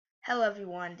Hello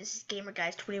everyone, this is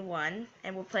Gamerguys 21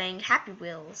 and we're playing Happy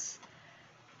Wheels.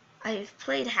 I've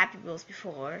played Happy Wheels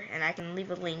before and I can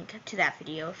leave a link to that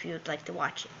video if you would like to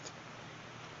watch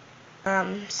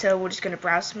it. So we're just gonna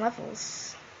browse some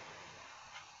levels.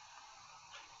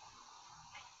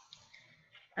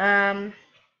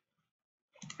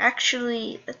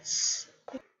 Actually, let's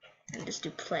just do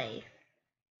play.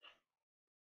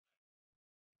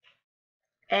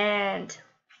 And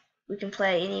we can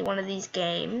play any one of these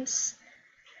games.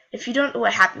 If you don't know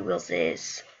what Happy Wheels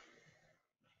is,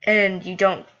 and you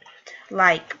don't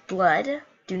like blood,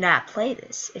 do not play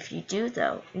this. If you do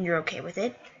though, and you're okay with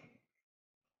it,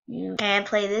 you can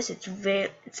play this.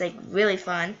 It's like really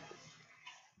fun.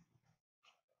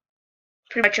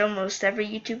 Pretty much almost every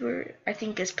YouTuber I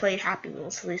think has played Happy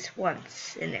Wheels at least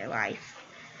once in their life.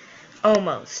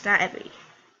 Almost, not every.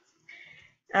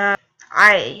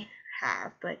 I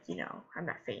have, but you know, I'm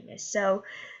not famous. So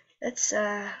let's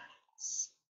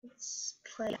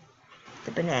play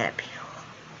the banana peel,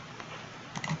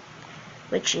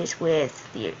 which is with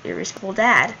the irresponsible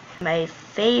dad. My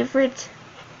favorite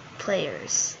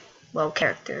players, well,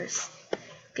 characters. I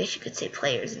guess you could say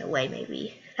players in a way,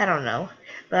 maybe. I don't know,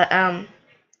 but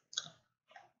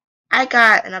I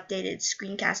got an updated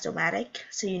screencast-o-matic,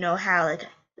 so you know how like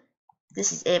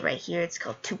this is it right here. It's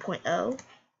called 2.0.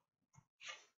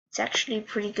 It's actually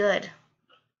pretty good.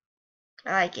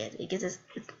 I like it. It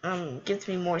gives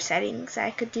me more settings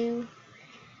I could do.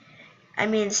 I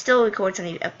mean, it still records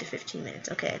only up to 15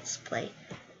 minutes. Okay, let's play.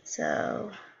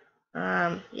 So,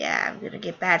 yeah, I'm gonna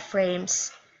get bad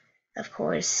frames, of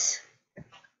course.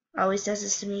 Always does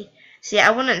this to me. See,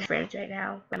 I want to frames right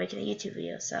now. I'm making a YouTube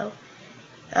video, so.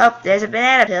 Oh, there's a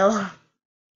banana peel.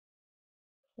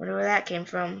 Wonder where that came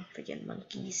from. Freaking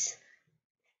monkeys.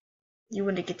 You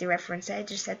wouldn't get the reference I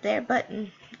just said there, but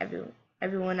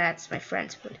everyone that's my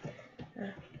friends would.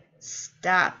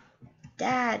 Stop.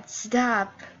 Dad,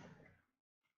 stop.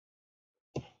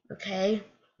 Okay.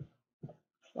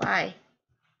 Why?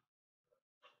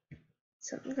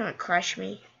 Something's gonna crush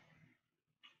me.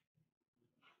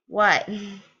 What?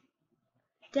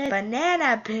 Dad,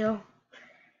 banana peel.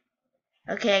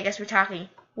 Okay, I guess we're talking.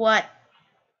 What?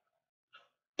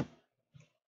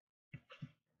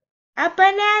 A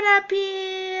banana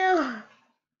peel!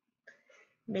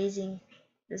 Amazing.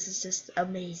 This is just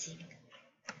amazing.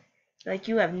 Like,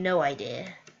 you have no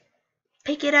idea.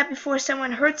 Pick it up before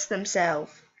someone hurts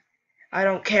themselves. I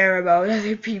don't care about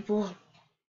other people.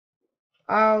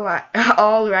 Alright,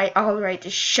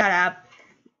 just shut up.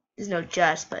 There's no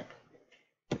just, but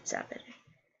it's not better.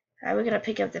 Alright, we're gonna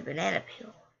pick up the banana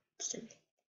peel. Just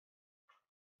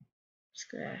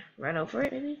gonna run over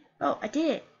it, maybe? Oh, I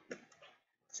did it.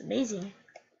 It's amazing.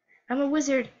 I'm a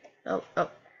wizard. Oh,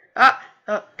 God,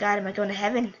 am I going to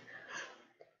heaven?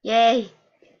 Yay.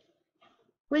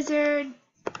 Wizard.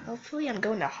 Hopefully I'm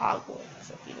going to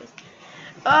Hogwarts.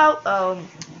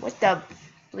 What the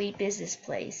bleep is this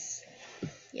place?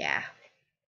 Yeah.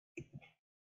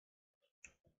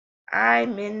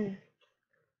 I'm in.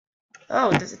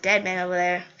 Oh, there's a dead man over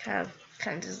there. Kind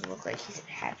of doesn't look like he's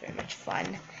had very much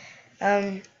fun.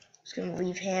 Just gonna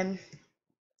leave him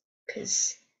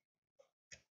because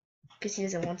he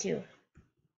doesn't want to.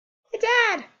 Hey,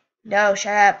 Dad! No,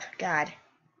 shut up, God.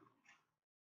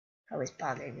 Always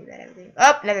bothering me about everything.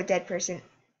 Oh, another dead person.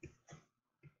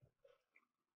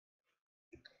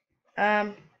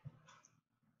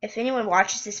 If anyone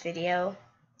watches this video,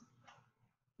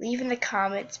 leave in the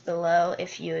comments below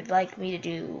if you would like me to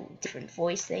do different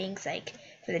voice things, like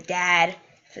for the dad,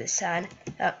 for the son.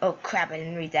 Oh crap, I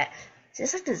didn't read that. Is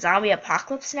this like the zombie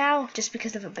apocalypse now, just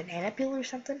because of a banana peel or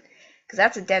something? Because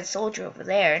that's a dead soldier over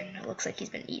there, and it looks like he's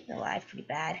been eaten alive pretty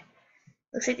bad.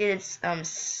 Looks like there's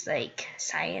like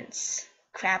science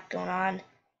crap going on.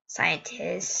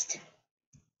 Scientist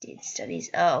did studies.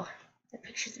 Oh, that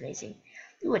picture's amazing.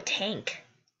 Ooh, a tank.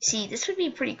 See, this would be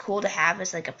pretty cool to have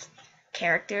as like a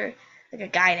character, like a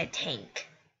guy in a tank.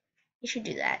 You should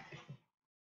do that.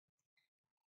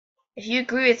 If you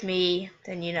agree with me,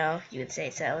 then you know you would say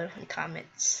so in the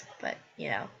comments. But you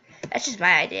know, that's just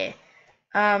my idea.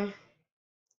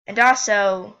 And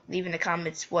also leave in the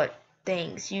comments what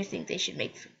things you think they should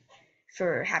make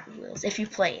for Happy Wheels. If you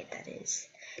play it, that is.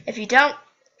 If you don't,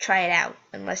 try it out.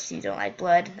 Unless you don't like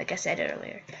blood, like I said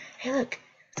earlier. Hey, look,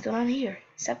 what's going on here?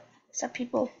 What's up,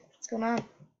 people? What's going on?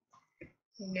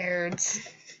 Nerds.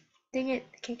 Dang it,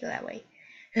 I can't go that way.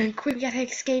 And quick, we gotta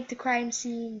escape the crime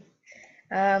scene.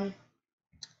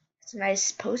 It's a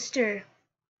nice poster.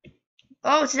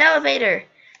 Oh, it's an elevator!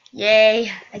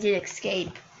 Yay, I did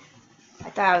escape. I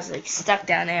thought I was like stuck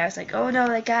down there. I was like, oh no,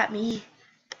 they got me.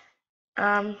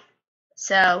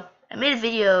 So I made a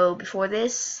video before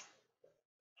this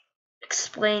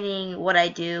explaining what I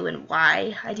do and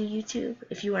why I do YouTube.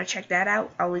 If you want to check that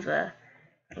out, I'll leave a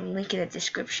link in the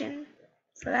description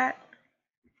for that.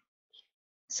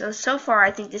 So far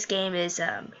I think this game is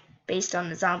based on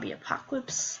the zombie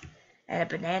apocalypse and a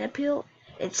banana peel.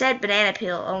 It said banana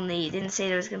peel only, it didn't say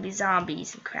there was going to be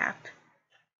zombies and crap.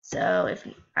 So if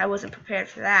I wasn't prepared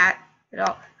for that at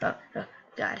all. Oh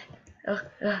God. Oh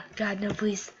God, no,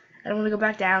 please. I don't want to go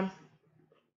back down.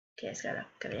 Okay, I just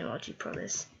gotta emoji pro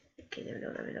this. Okay,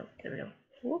 there we go.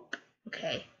 Whoop.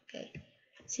 Okay.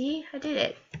 See, I did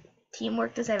it.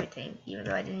 Teamwork does everything, even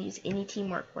though I didn't use any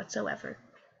teamwork whatsoever.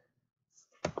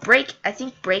 Break, I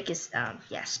think break is,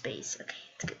 yeah, space. Okay,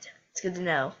 it's good to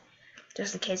know.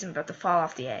 Just in case I'm about to fall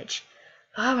off the edge.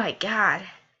 Oh my God.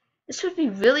 This would be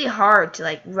really hard to,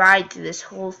 like, ride through this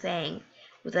whole thing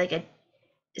with, like,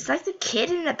 it's like the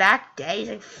kid in the back there. He's,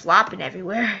 like, flopping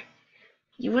everywhere.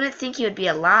 You wouldn't think he would be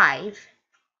alive.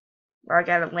 Or I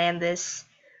gotta land this.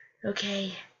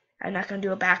 Okay, I'm not gonna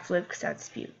do a backflip because that's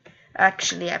dispute.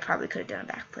 Actually, I probably could have done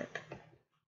a backflip.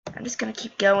 I'm just gonna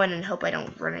keep going and hope I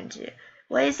don't run into it.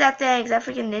 What is that thing? Is that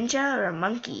freaking ninja or a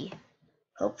monkey?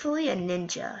 Hopefully a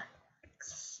ninja.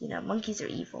 You know, monkeys are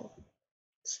evil.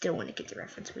 Still wouldn't get the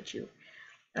reference, would you?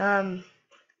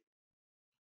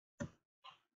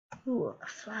 Ooh, a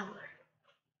flower.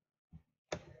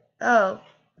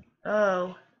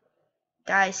 Oh,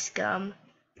 die scum.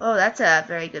 Oh, that's a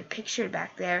very good picture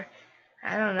back there.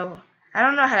 I don't know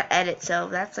how to edit, so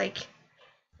that's like,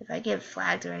 if I get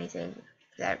flagged or anything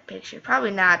for that picture.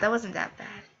 Probably not. That wasn't that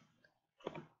bad.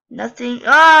 Nothing.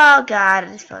 Oh God,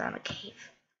 I just fell down a cave.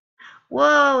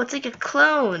 Whoa, it's like a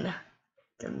clone.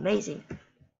 It's amazing.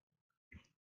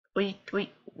 What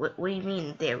do you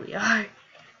mean? There we are. I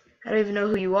don't even know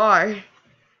who you are,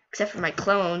 except for my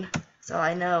clone. That's all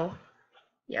I know.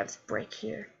 You have this break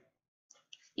here.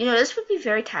 You know, this would be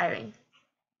very tiring.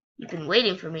 You've been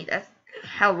waiting for me. That's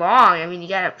how long? I mean, you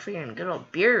got a freaking good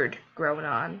old beard growing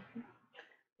on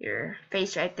your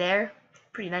face right there.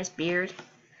 Pretty nice beard.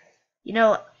 You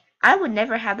know, I would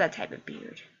never have that type of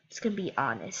beard. Just gonna be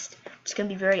honest. Just gonna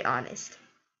be very honest.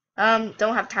 Don't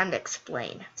have time to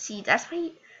explain. See,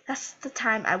 that's the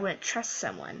time I wouldn't trust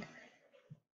someone.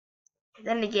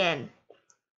 Then again,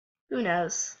 who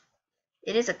knows?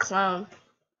 It is a clone.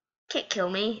 Can't kill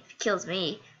me. If he kills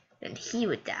me, then he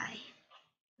would die.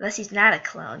 Unless he's not a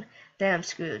clone, then I'm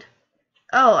screwed.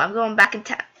 Oh, I'm going back in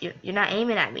time. You're not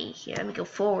aiming at me. Here, let me go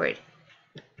forward.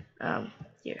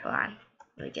 Here, hold on.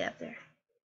 Let me get up there.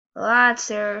 Hold on,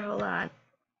 sir. Hold on.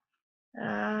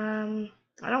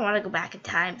 I don't want to go back in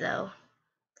time, though.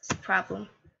 That's the problem.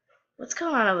 What's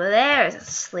going on over there? Is that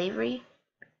slavery?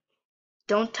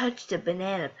 Don't touch the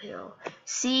banana peel.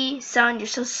 See, son, you're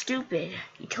so stupid.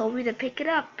 You told me to pick it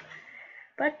up.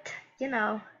 But, you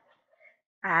know,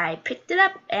 I picked it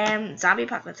up and zombie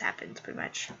apocalypse happened, pretty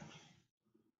much.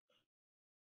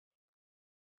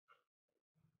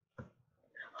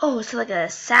 Oh, so like an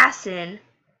assassin.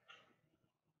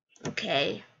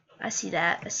 Okay, I see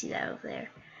that over there.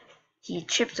 He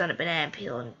trips on a banana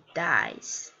peel and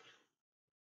dies.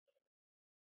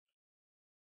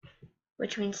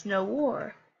 Which means no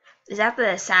war. Is that the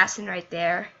assassin right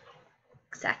there?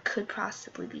 Because that could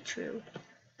possibly be true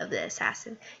of the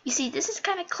assassin. You see, this is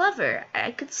kind of clever.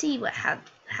 I could see how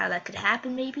that could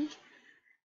happen, maybe.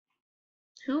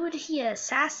 Who would he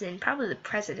assassin? Probably the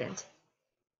president.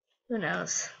 Who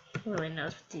knows? Who really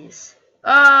knows with these?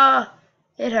 Oh,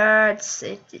 it hurts.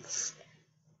 It's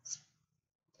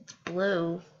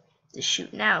blue. It's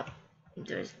shooting out.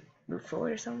 Do I move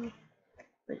forward or something?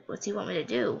 What's he want me to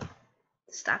do?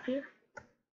 Stop here?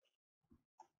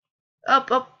 Up.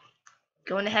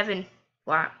 Going to heaven.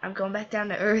 Wow, I'm going back down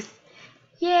to earth.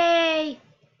 Yay!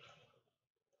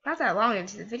 Not that long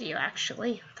into the video,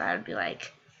 actually. I thought it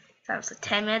was like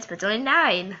 10 minutes, but it's only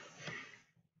 9.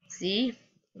 See?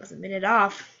 I was a minute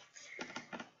off.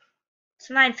 It's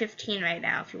 9:15 right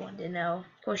now, if you wanted to know.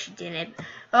 Of course you didn't.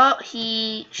 Oh,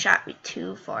 he shot me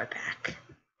too far back.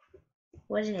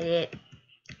 What an idiot.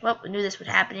 Well, we knew this would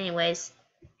happen anyways.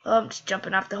 Oh, I'm just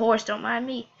jumping off the horse, don't mind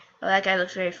me. Oh, that guy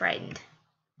looks very frightened.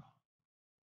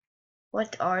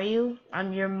 What are you?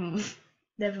 I'm your...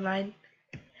 Never mind.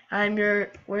 I'm your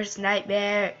worst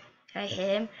nightmare. Can I hit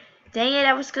him? Dang it,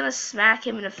 I was gonna smack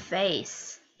him in the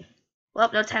face. Well,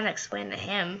 no time to explain to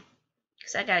him.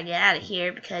 Because I gotta get out of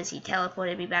here because he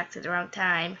teleported me back to the wrong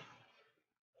time.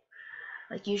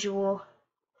 Like usual.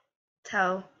 That's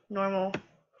how normal.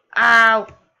 Ow!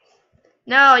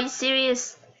 No, are you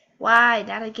serious? Why?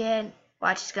 Not again.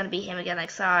 Watch, it's gonna be him again.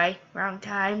 Like, sorry, wrong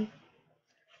time.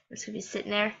 I'm just gonna be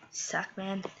sitting there. Suck,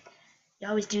 man. You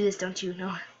always do this, don't you?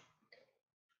 No.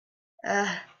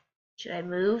 Should I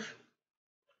move?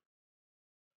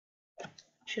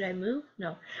 Should I move?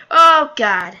 No. Oh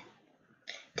God!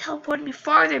 Teleported me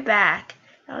farther back.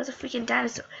 That was a freaking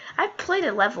dinosaur. I've played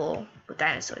a level with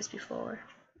dinosaurs before.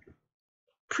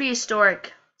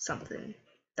 Prehistoric something.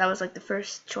 That was like the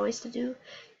first choice to do.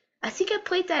 I think I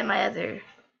played that in my other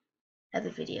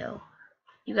video.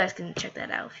 You guys can check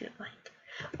that out if you'd like.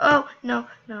 Oh, no,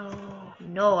 no,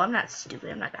 no, I'm not stupid.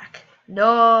 I'm not back.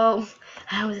 No,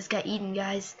 I almost got eaten,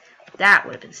 guys. That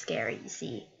would have been scary, you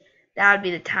see. That would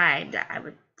be the time that I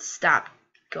would stop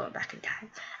going back in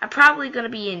time. I'm probably going to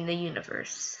be in the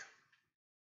universe.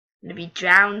 I'm going to be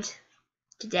drowned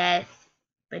to death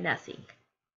by nothing.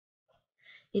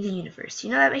 In the universe. You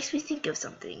know, that makes me think of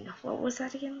something. What was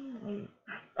that again?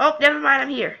 Oh, never mind, I'm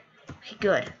here. Okay,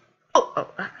 good. Oh,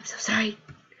 I'm so sorry.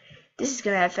 This is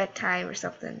gonna affect time or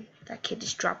something. That kid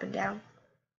just dropping down.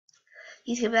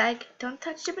 He's gonna be like, don't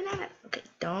touch the banana. Okay,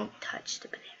 don't touch the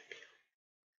banana peel.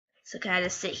 So can I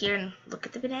just sit here and look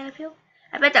at the banana peel?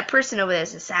 I bet that person over there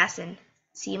is an assassin.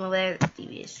 See him over there?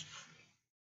 Devious.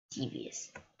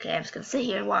 Devious. Okay, I'm just gonna sit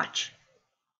here and watch.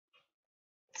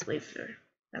 Let's wait for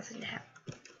nothing to happen.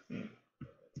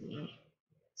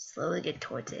 Slowly get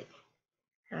towards it.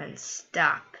 And then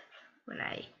stop when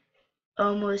I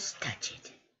almost touch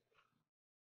it.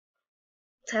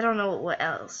 So I don't know what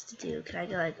else to do. Can I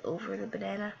go like over the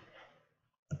banana?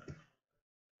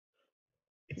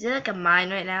 Is it like a mine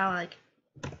right now? Like,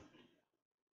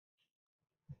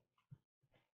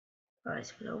 oh, I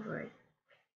just went over it.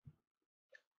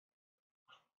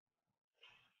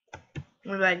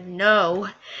 I'm like, no.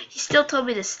 He still told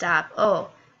me to stop.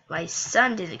 Oh, my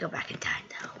son didn't go back in time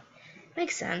though.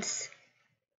 Makes sense.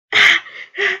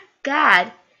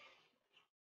 God.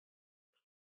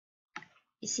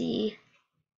 You see,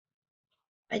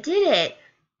 I did it.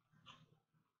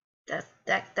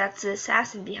 That's the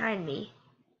assassin behind me.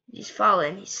 He's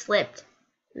fallen. He slipped.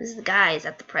 Who's the guy? Is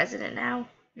that the president now?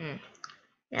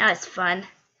 Now it's fun.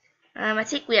 I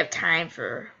think we have time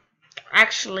for.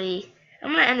 Actually,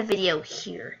 I'm gonna end the video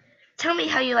here. Tell me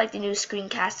how you like the new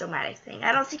screencast-o-matic thing.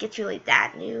 I don't think it's really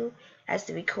that new as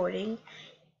the recording.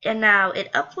 And now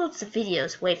it uploads the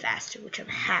videos way faster, which I'm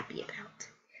happy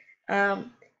about.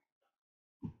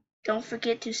 Don't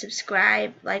forget to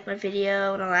subscribe, like my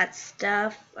video, and all that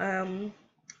stuff. I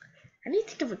need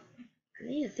to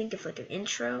think of like an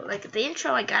intro. Like the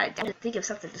intro I got, I need to think of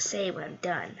something to say when I'm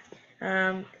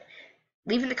done.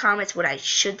 Leave in the comments what I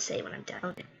should say when I'm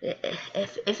done.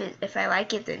 If I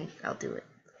like it, then I'll do it.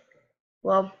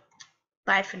 Well,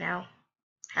 bye for now.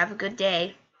 Have a good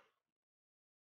day.